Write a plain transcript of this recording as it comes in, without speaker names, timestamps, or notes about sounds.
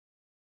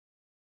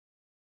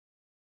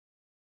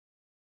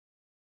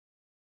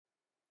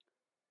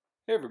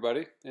Hey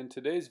everybody, in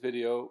today's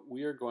video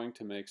we are going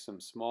to make some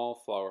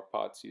small flower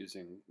pots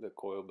using the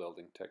coil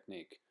building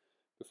technique.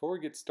 Before we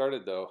get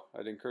started though,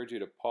 I'd encourage you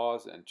to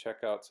pause and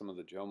check out some of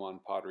the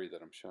Jomon pottery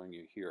that I'm showing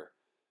you here.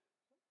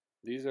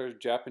 These are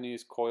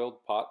Japanese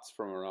coiled pots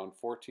from around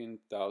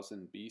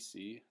 14,000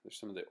 BC. They're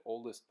some of the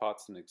oldest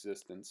pots in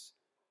existence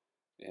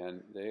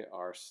and they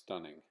are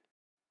stunning.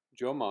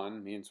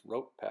 Jomon means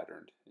rope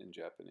patterned in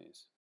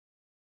Japanese.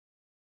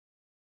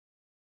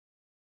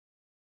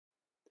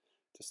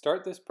 To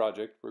start this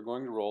project, we're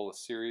going to roll a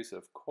series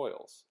of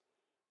coils.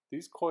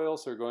 These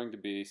coils are going to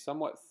be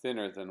somewhat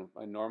thinner than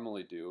I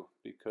normally do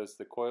because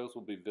the coils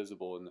will be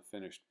visible in the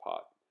finished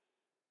pot.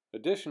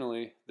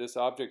 Additionally, this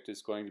object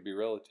is going to be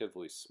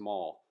relatively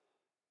small,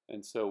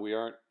 and so we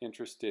aren't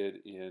interested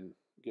in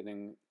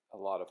getting a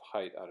lot of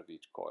height out of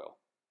each coil.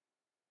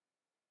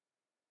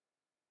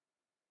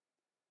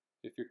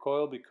 If your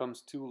coil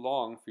becomes too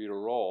long for you to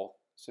roll,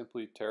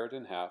 simply tear it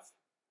in half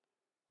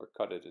or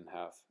cut it in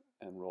half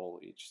and roll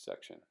each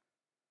section.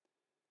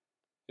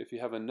 If you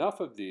have enough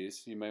of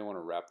these, you may want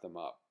to wrap them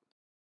up.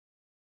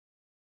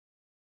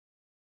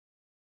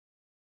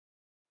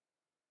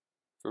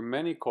 For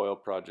many coil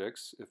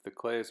projects, if the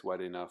clay is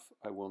wet enough,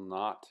 I will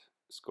not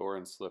score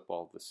and slip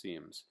all the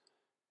seams.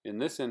 In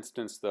this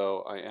instance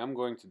though, I am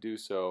going to do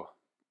so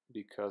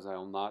because I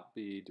will not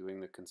be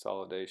doing the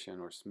consolidation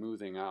or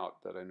smoothing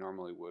out that I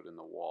normally would in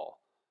the wall.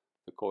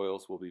 The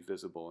coils will be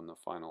visible in the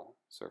final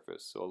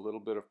surface, so a little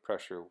bit of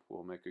pressure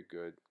will make a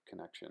good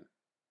connection.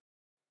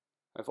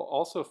 I've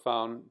also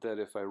found that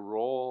if I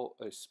roll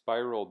a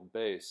spiraled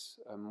base,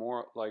 I'm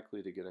more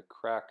likely to get a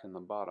crack in the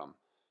bottom.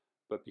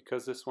 But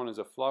because this one is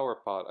a flower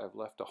pot, I've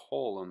left a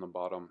hole in the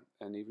bottom,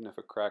 and even if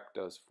a crack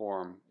does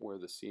form where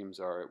the seams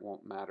are, it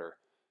won't matter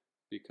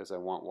because I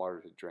want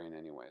water to drain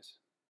anyways.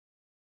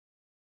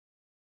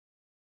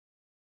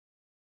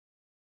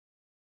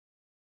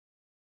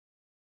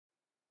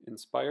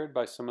 Inspired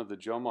by some of the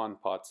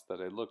Jomon pots that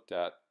I looked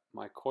at,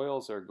 my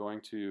coils are going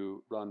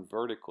to run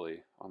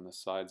vertically on the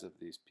sides of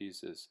these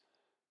pieces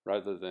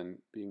rather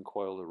than being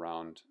coiled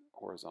around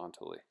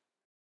horizontally.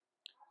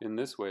 In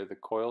this way, the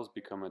coils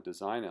become a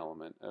design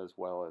element as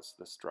well as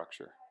the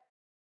structure.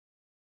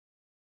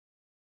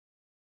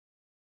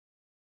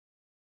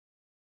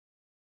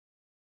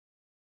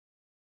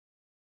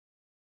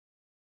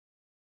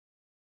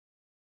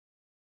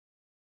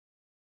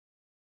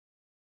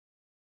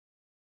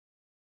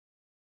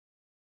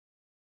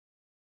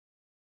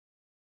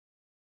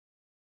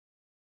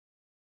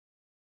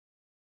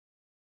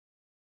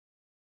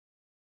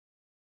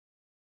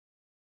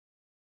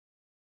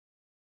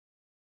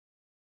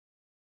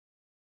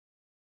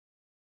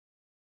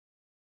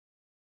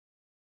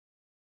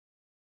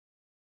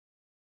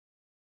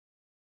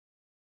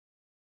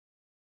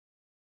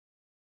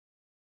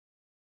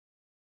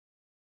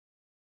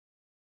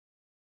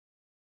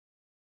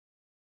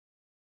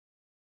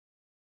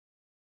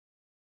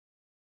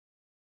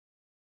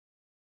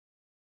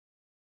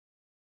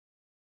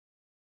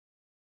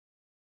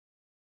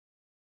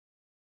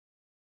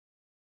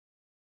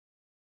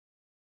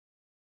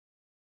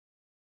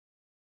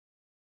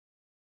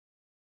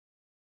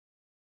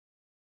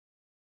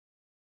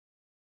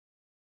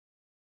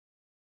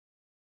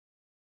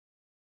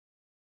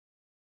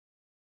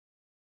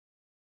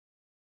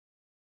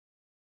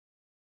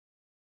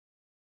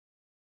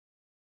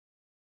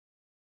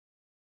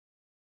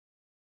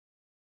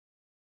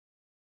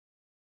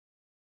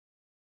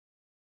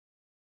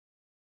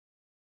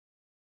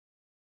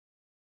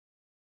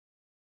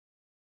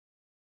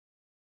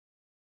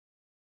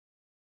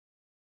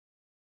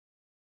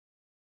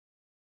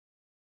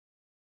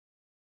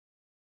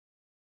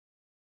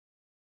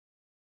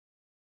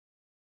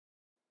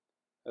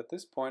 At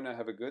this point, I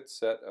have a good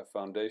set of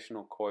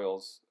foundational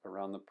coils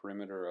around the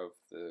perimeter of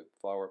the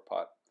flower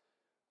pot.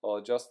 I'll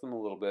adjust them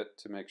a little bit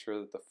to make sure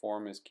that the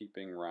form is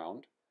keeping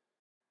round.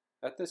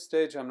 At this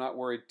stage, I'm not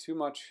worried too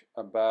much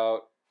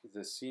about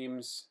the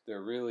seams.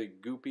 They're really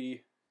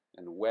goopy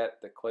and wet.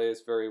 The clay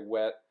is very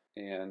wet,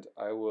 and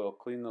I will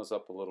clean those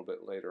up a little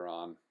bit later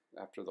on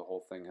after the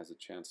whole thing has a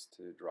chance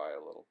to dry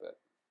a little bit.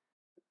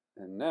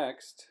 And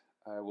next,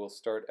 I will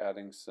start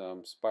adding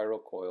some spiral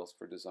coils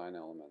for design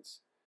elements.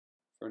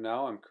 For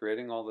now, I'm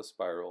creating all the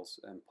spirals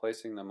and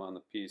placing them on the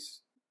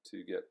piece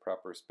to get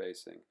proper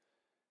spacing,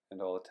 and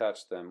I'll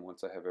attach them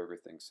once I have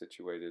everything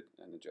situated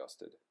and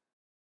adjusted.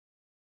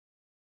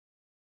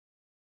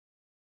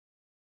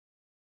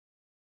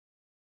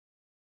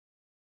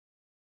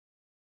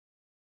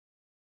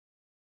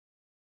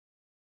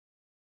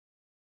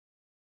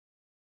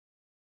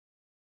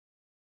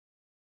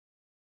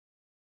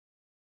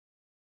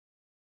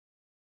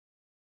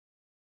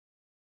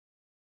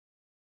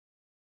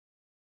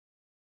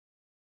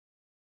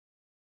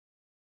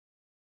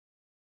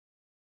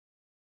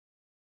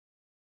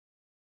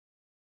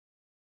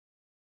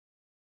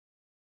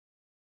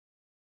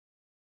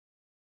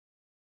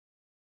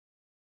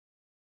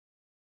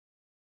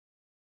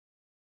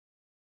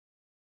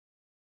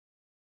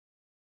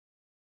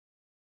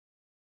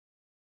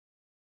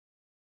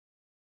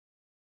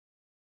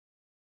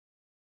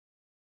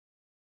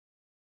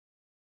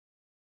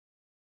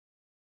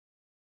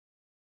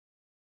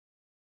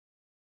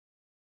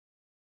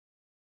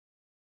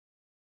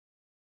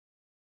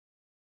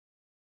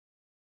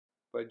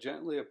 By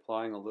gently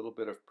applying a little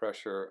bit of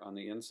pressure on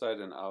the inside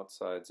and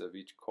outsides of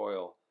each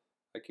coil,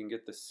 I can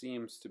get the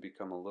seams to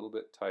become a little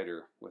bit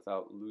tighter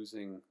without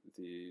losing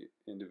the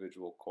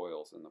individual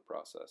coils in the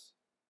process.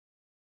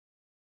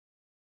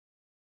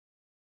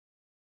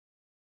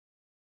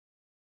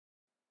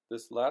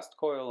 This last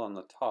coil on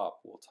the top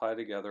will tie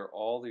together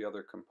all the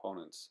other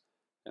components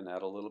and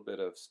add a little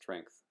bit of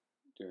strength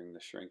during the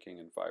shrinking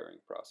and firing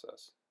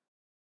process.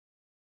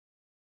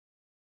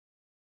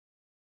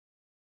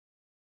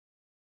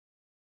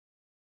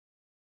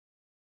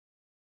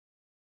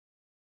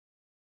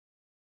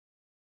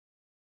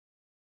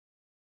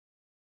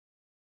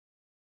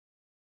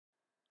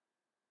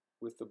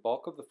 With the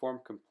bulk of the form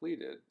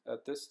completed,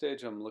 at this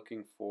stage I'm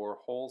looking for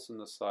holes in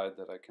the side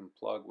that I can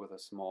plug with a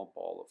small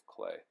ball of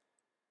clay.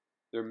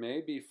 There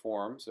may be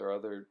forms or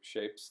other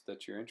shapes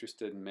that you're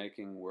interested in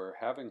making where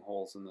having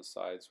holes in the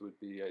sides would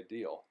be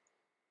ideal.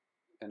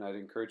 And I'd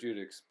encourage you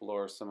to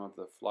explore some of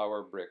the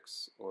flower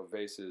bricks or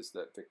vases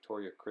that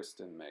Victoria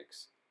Kristen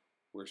makes,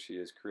 where she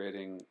is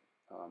creating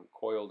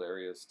coiled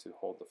areas to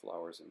hold the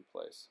flowers in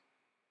place.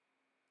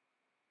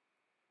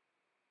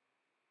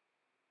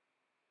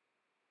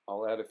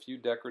 I'll add a few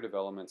decorative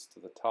elements to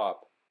the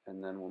top,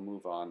 and then we'll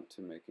move on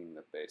to making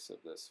the base of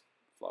this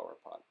flower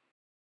pot.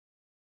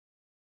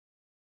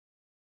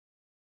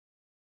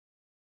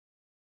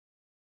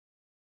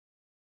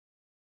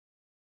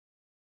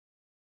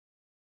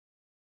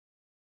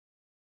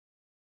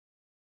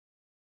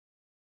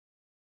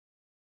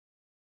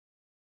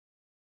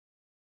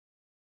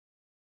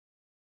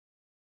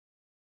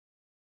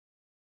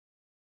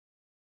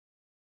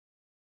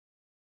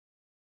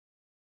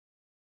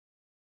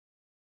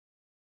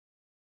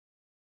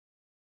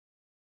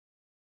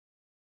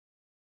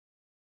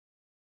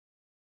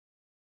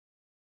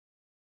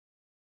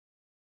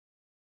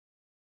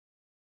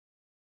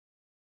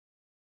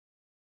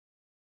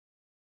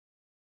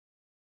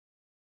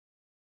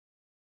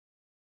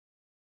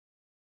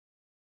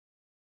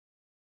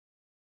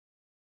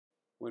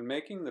 When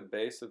making the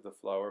base of the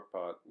flower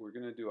pot, we're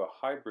going to do a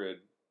hybrid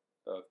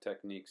of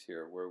techniques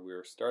here where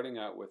we're starting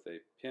out with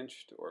a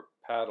pinched or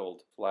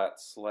paddled flat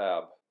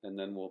slab, and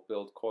then we'll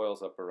build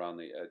coils up around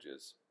the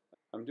edges.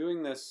 I'm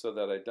doing this so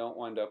that I don't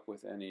wind up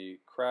with any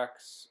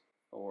cracks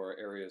or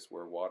areas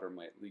where water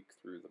might leak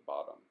through the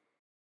bottom.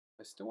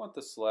 I still want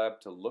the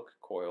slab to look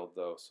coiled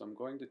though, so I'm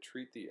going to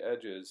treat the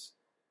edges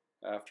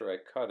after I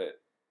cut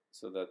it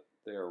so that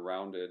they are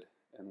rounded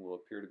and will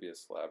appear to be a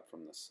slab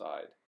from the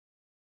side.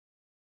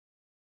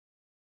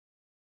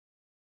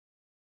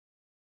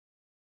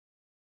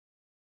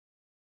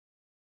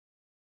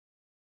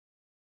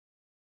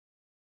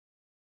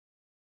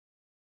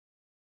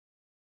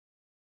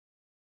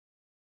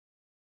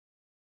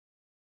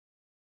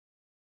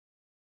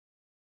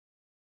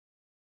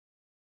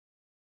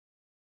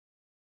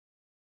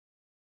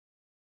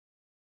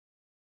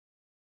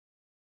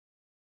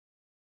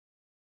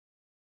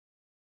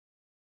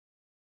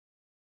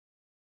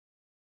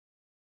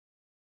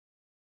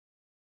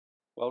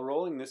 While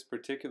rolling this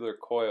particular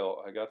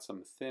coil, I got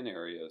some thin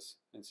areas,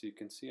 and so you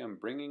can see I'm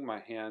bringing my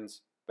hands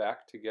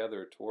back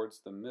together towards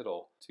the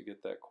middle to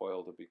get that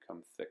coil to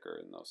become thicker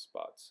in those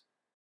spots.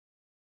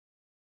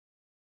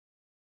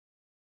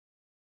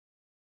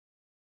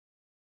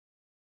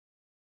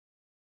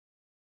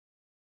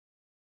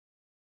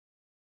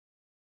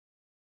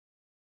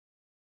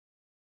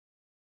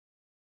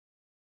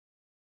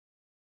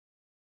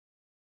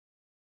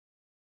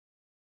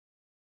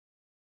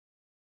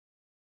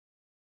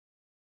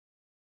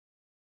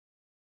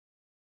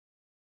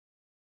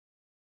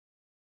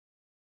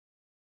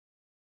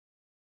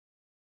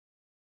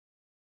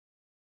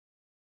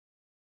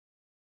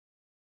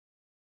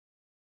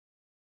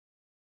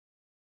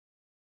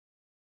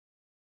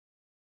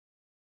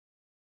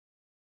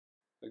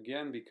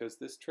 Again, because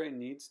this tray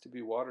needs to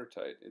be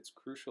watertight, it's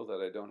crucial that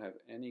I don't have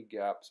any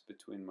gaps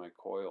between my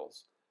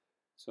coils.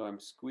 So I'm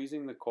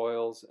squeezing the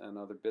coils and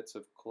other bits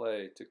of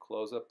clay to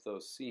close up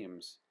those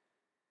seams.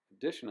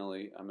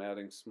 Additionally, I'm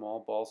adding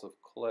small balls of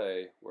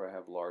clay where I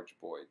have large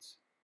voids.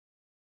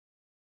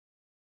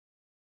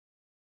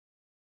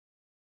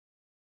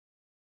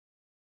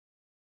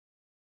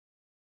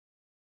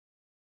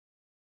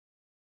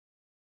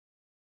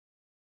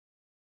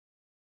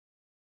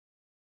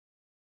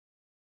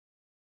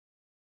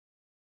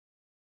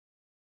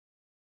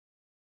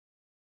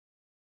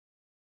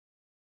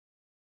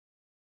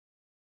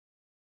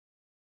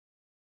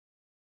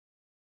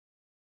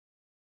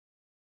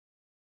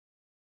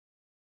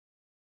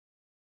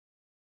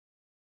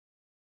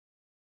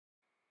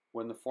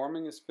 When the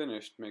forming is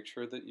finished, make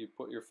sure that you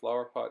put your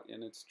flower pot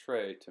in its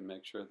tray to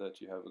make sure that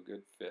you have a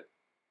good fit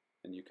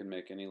and you can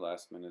make any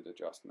last minute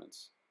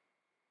adjustments.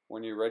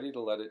 When you're ready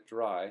to let it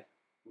dry,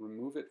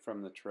 remove it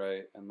from the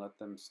tray and let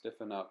them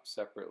stiffen up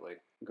separately,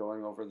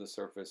 going over the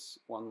surface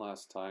one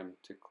last time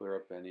to clear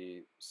up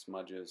any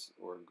smudges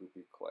or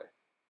goopy clay.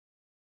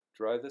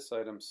 Dry this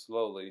item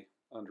slowly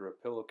under a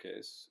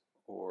pillowcase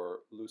or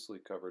loosely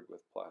covered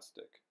with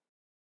plastic.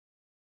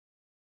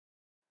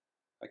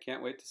 I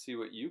can't wait to see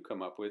what you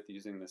come up with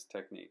using this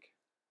technique.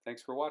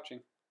 Thanks for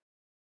watching.